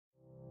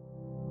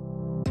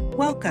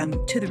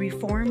Welcome to the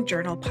Reformed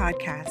Journal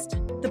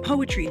podcast, the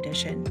Poetry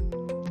Edition,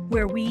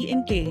 where we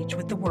engage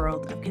with the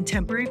world of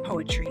contemporary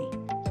poetry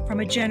from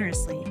a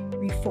generously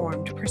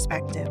reformed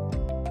perspective.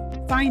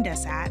 Find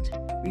us at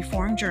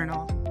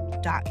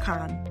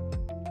reformedjournal.com.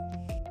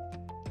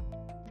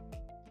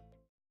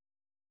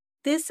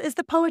 This is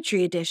the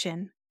Poetry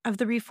Edition of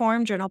the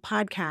Reformed Journal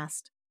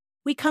podcast.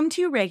 We come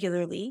to you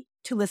regularly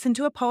to listen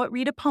to a poet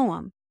read a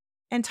poem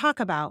and talk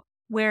about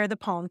where the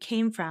poem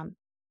came from.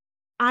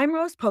 I'm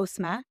Rose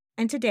Postma,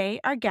 and today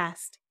our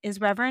guest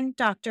is Reverend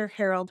Dr.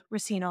 Harold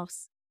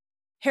Recinos.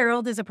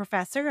 Harold is a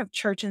professor of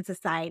Church and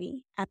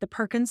Society at the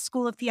Perkins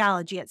School of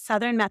Theology at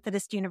Southern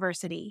Methodist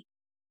University.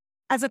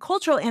 As a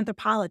cultural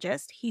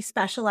anthropologist, he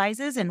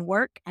specializes in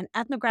work and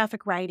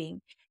ethnographic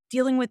writing,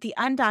 dealing with the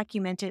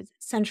undocumented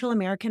Central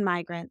American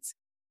migrants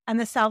and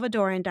the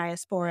Salvadoran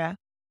diaspora.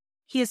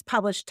 He has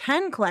published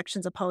 10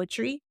 collections of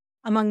poetry,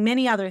 among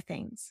many other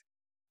things.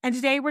 And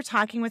today we're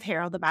talking with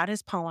Harold about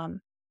his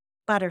poem,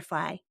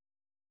 Butterfly.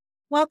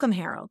 Welcome,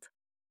 Harold.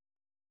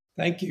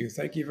 Thank you.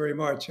 Thank you very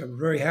much. I'm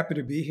very happy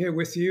to be here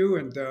with you,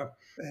 and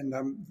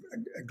I'm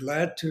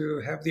glad to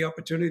have the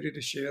opportunity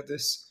to share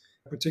this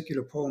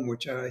particular poem,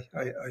 which I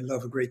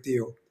love a great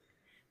deal.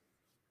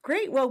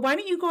 Great. Well, why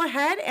don't you go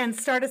ahead and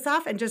start us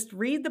off and just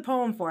read the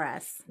poem for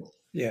us?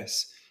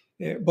 Yes.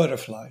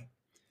 Butterfly.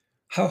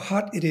 How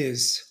hot it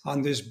is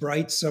on this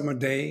bright summer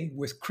day,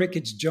 with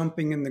crickets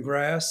jumping in the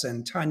grass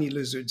and tiny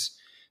lizards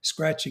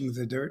scratching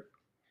the dirt.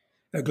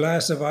 A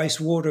glass of ice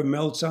water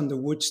melts on the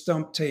wood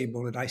stump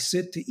table, and I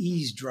sit to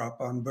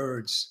eavesdrop on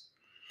birds.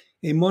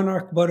 A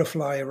monarch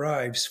butterfly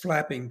arrives,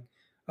 flapping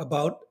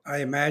about,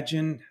 I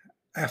imagine,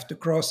 after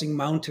crossing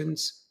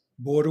mountains,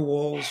 border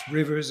walls,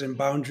 rivers, and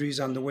boundaries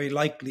on the way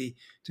likely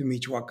to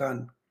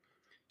Michoacan.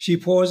 She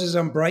pauses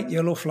on bright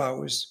yellow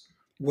flowers,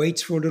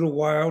 waits for a little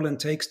while, and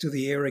takes to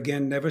the air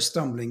again, never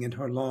stumbling in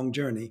her long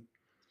journey.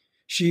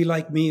 She,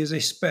 like me, is a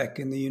speck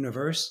in the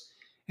universe,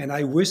 and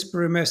I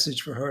whisper a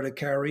message for her to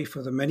carry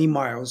for the many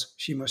miles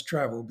she must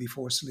travel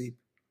before sleep.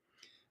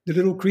 The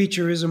little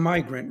creature is a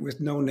migrant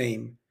with no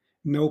name,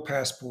 no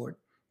passport,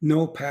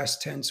 no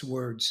past tense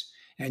words,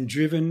 and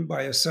driven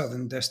by a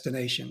southern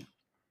destination.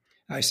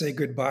 I say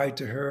goodbye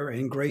to her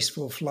in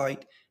graceful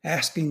flight,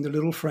 asking the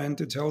little friend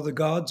to tell the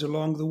gods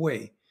along the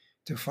way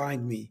to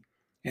find me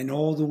and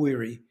all the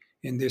weary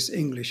in this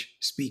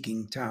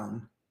English-speaking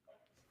town.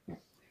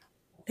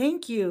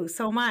 Thank you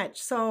so much.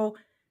 So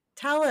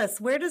tell us,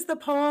 where does the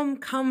poem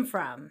come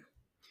from?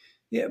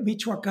 Yeah,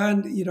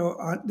 Michoacan,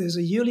 there's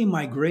a yearly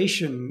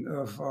migration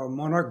of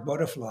monarch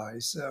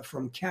butterflies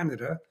from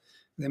Canada.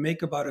 They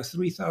make about a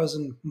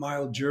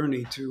 3,000-mile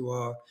journey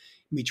to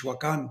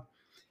Michoacan.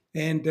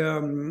 And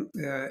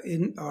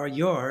in our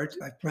yard,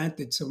 I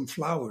planted some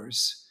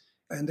flowers,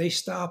 and they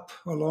stop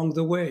along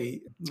the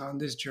way on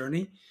this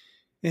journey.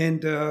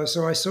 And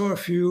so I saw a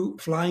few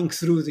flying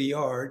through the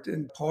yard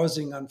and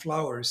pausing on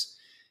flowers.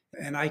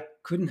 And I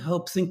couldn't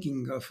help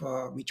thinking of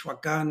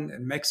Michoacan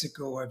and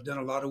Mexico. I've done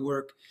a lot of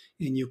work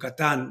in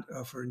Yucatan,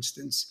 for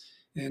instance,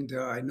 and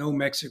I know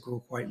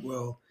Mexico quite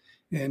well.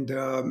 And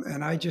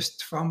I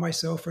just found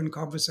myself in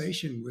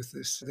conversation with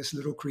this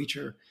little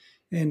creature,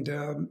 and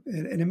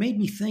it made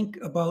me think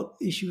about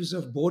issues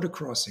of border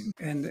crossing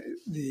and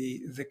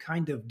the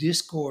kind of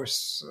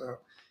discourse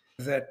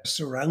that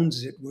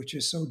surrounds it, which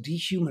is so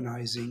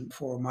dehumanizing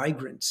for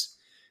migrants.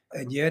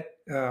 And yet,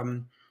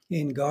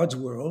 in God's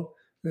world,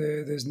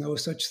 there's no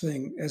such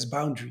thing as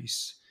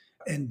boundaries,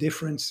 and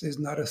difference is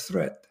not a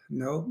threat,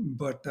 no,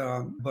 but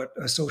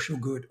a social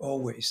good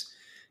always.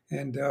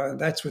 And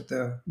that's what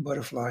the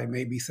butterfly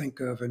made me think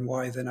of, and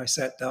why then I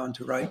sat down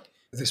to write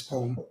this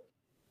poem.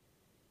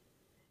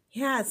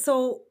 Yeah,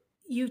 so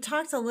you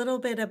talked a little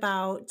bit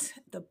about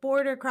the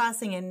border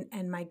crossing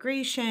and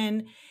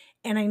migration,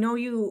 and I know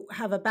you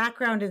have a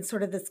background in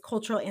sort of this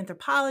cultural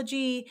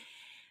anthropology.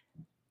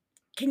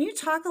 Can you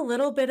talk a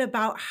little bit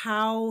about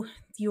how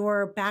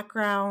your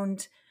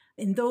background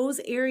in those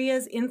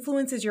areas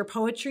influences your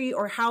poetry,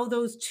 or how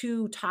those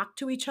two talk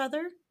to each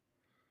other?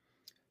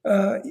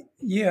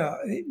 Yeah,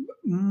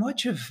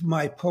 much of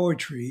my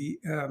poetry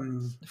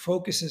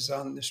focuses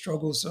on the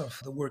struggles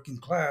of the working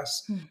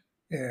class,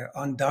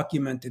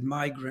 undocumented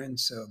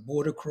migrants,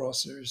 border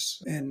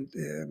crossers, and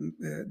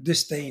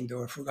disdained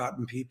or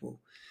forgotten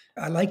people.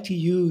 I like to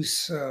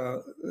use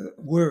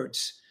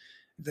words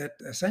that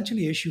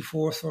essentially issue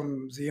forth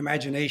from the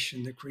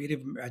imagination, the creative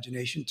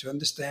imagination, to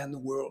understand the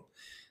world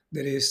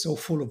that is so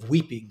full of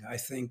weeping, I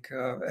think,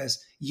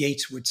 as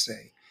Yeats would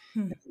say.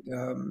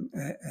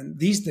 And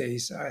these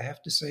days, I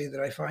have to say that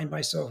I find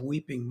myself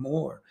weeping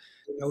more.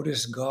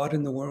 Notice God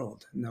in the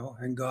world,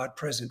 and God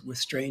present with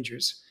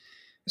strangers.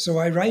 So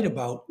I write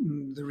about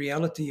the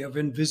reality of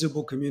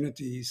invisible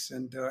communities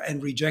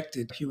and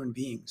rejected human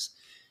beings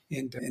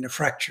in a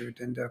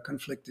fractured and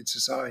conflicted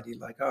society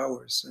like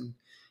ours, and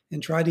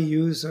try to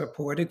use a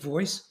poetic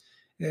voice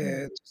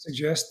to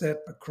suggest that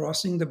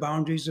crossing the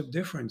boundaries of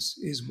difference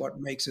is what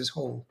makes us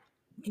whole.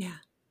 Yeah.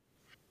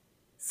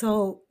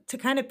 So to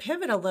kind of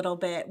pivot a little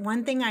bit,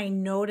 one thing I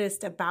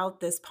noticed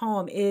about this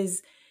poem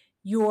is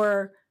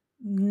your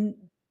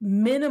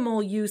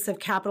minimal use of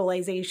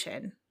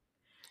capitalization.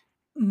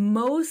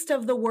 Most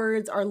of the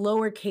words are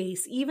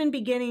lowercase, even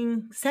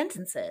beginning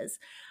sentences.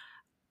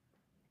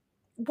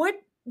 What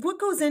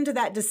goes into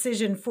that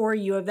decision for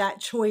you of that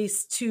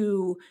choice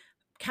to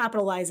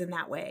capitalize in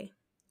that way?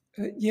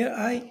 Yeah,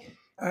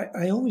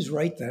 I always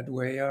write that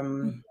way.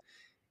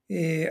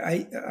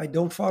 I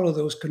don't follow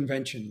those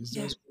conventions,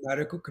 Yeah. those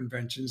grammatical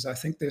conventions. I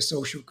think they're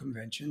social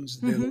conventions.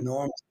 They're the Hmm.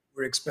 norms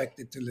we're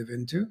expected to live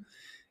into,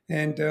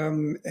 and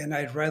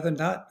I'd rather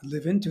not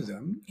live into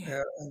them.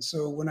 Yeah. And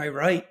so when I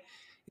write,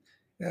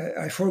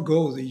 I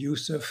forego the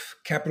use of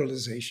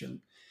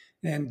capitalization.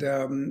 And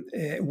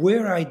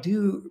where I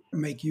do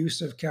make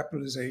use of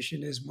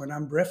capitalization is when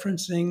I'm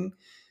referencing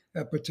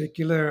a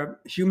particular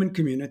human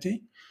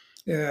community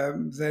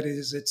that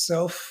is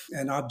itself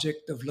an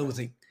object of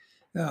loathing.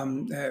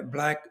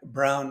 Black,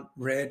 brown,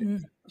 red,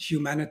 Mm.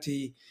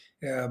 humanity,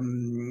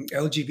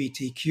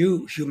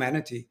 LGBTQ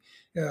humanity.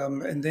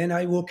 And then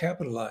I will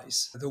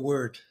capitalize the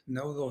word,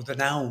 or the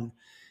noun.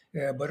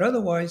 But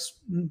otherwise,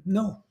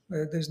 no,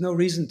 there's no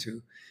reason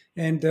to.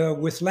 And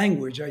with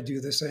language, I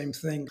do the same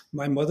thing.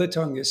 My mother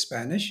tongue is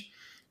Spanish,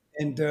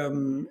 and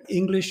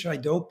English I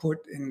don't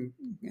put in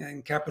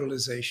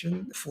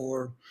capitalization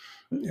for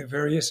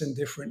various and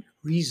different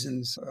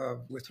reasons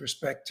with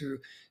respect to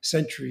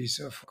centuries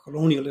of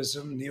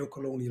colonialism,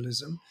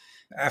 neocolonialism,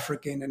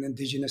 African and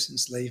indigenous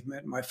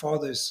enslavement. My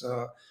father's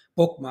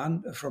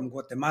Pokman from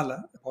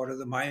Guatemala, part of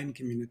the Mayan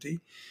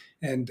community.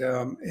 And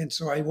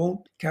so I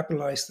won't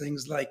capitalize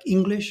things like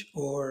English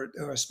or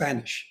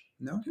Spanish,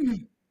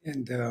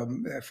 and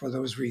for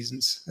those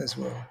reasons as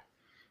well.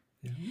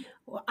 Yeah.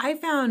 Well, I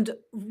found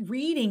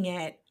reading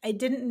it, I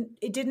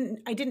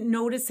didn't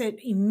notice it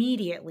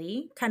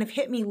immediately, kind of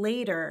hit me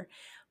later,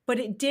 but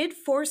it did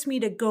force me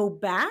to go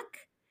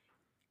back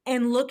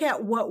and look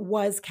at what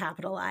was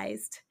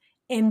capitalized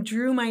and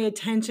drew my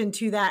attention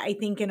to that, I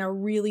think, in a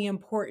really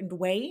important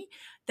way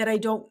that I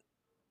don't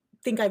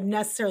think I've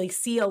necessarily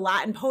see a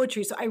lot in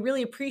poetry. So I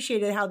really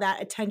appreciated how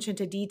that attention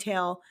to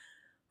detail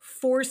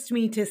forced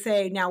me to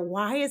say, now,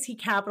 why is he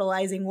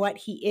capitalizing what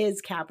he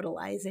is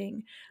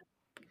capitalizing?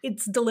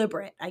 It's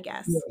deliberate, I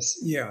guess. Yes,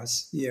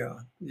 yes, yeah,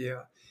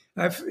 yeah.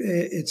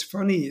 It's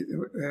funny,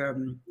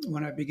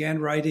 when I began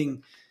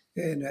writing,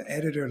 and an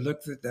editor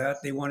looked at that,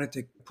 they wanted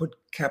to put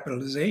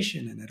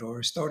capitalization in it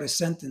or start a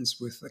sentence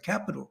with a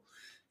capital.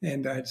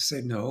 And I'd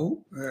say,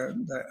 no,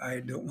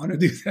 I don't want to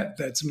do that.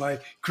 That's my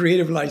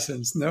creative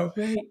license. No,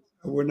 Right.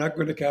 we're not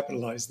going to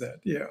capitalize that.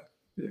 Yeah,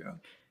 yeah,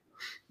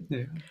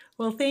 yeah.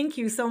 Well, thank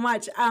you so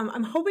much.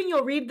 I'm hoping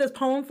you'll read this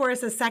poem for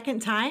us a second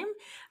time,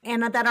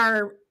 and that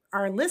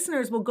our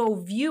listeners will go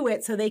view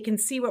it so they can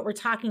see what we're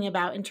talking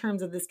about in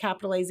terms of this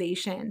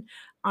capitalization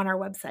on our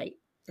website.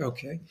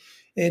 Okay.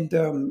 And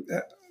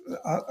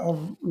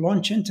I'll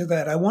launch into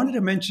that. I wanted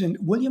to mention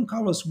William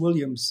Carlos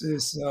Williams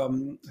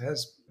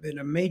has been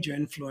a major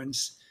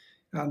influence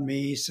on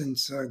me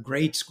since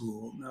grade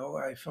school. No,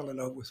 I fell in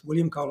love with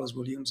William Carlos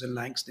Williams and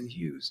Langston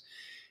Hughes.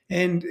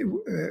 And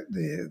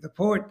the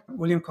poet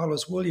William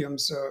Carlos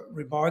Williams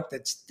remarked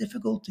that it's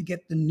difficult to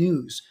get the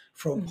news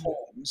from Mhm.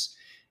 poems,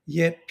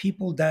 yet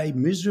people die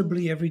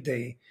miserably every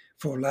day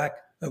for lack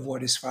of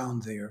what is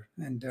found there.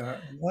 And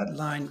that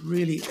line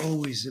really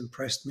always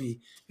impressed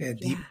me Yeah.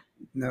 deeply.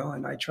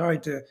 And I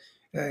tried to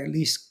at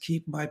least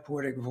keep my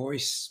poetic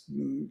voice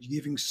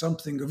giving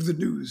something of the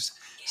news,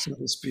 so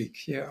to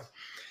speak. Yeah.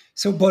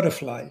 So,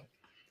 Butterfly.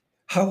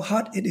 How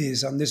hot it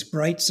is on this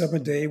bright summer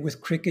day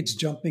with crickets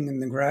jumping in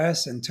the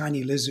grass and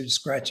tiny lizards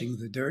scratching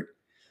the dirt.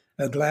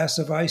 A glass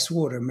of ice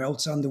water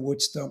melts on the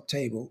wood stump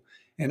table,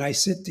 and I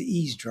sit to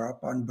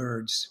eavesdrop on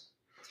birds.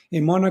 A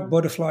monarch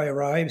butterfly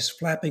arrives,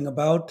 flapping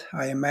about,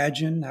 I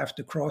imagine,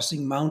 after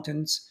crossing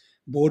mountains,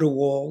 border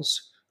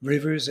walls,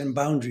 rivers, and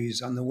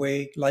boundaries on the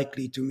way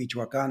likely to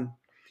Michoacan.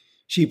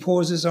 She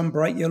pauses on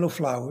bright yellow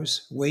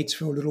flowers, waits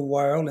for a little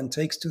while, and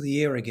takes to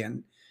the air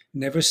again,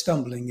 never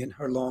stumbling in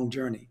her long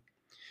journey.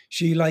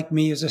 She, like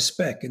me, is a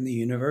speck in the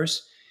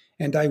universe,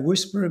 and I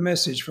whisper a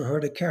message for her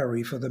to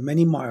carry for the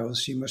many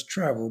miles she must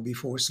travel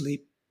before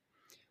sleep.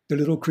 The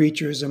little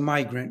creature is a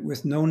migrant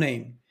with no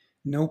name,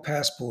 no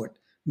passport,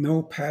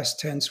 no past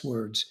tense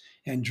words,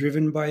 and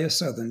driven by a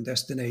southern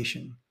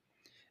destination.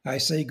 I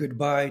say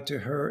goodbye to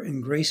her in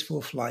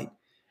graceful flight,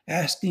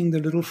 asking the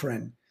little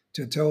friend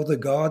to tell the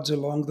gods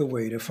along the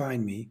way to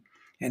find me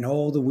and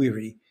all the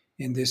weary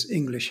in this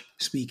English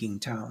speaking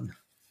town.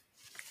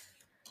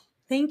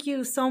 Thank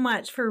you so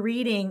much for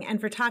reading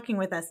and for talking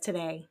with us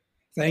today.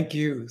 Thank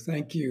you.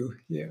 Thank you.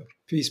 Yeah.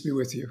 Peace be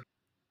with you.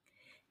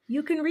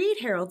 You can read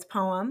Harold's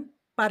poem,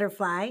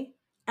 Butterfly,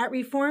 at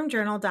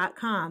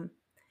reformjournal.com.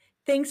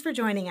 Thanks for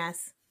joining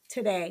us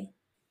today.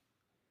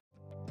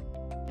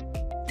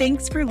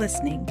 Thanks for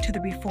listening to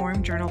the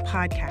Reform Journal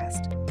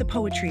podcast, the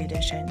Poetry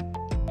Edition.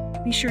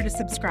 Be sure to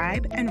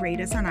subscribe and rate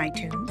us on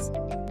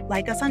iTunes,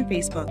 like us on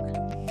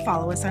Facebook,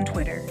 follow us on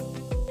Twitter.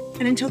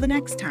 And until the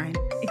next time,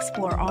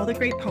 explore all the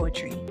great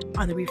poetry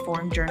on the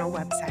Reform Journal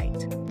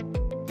website.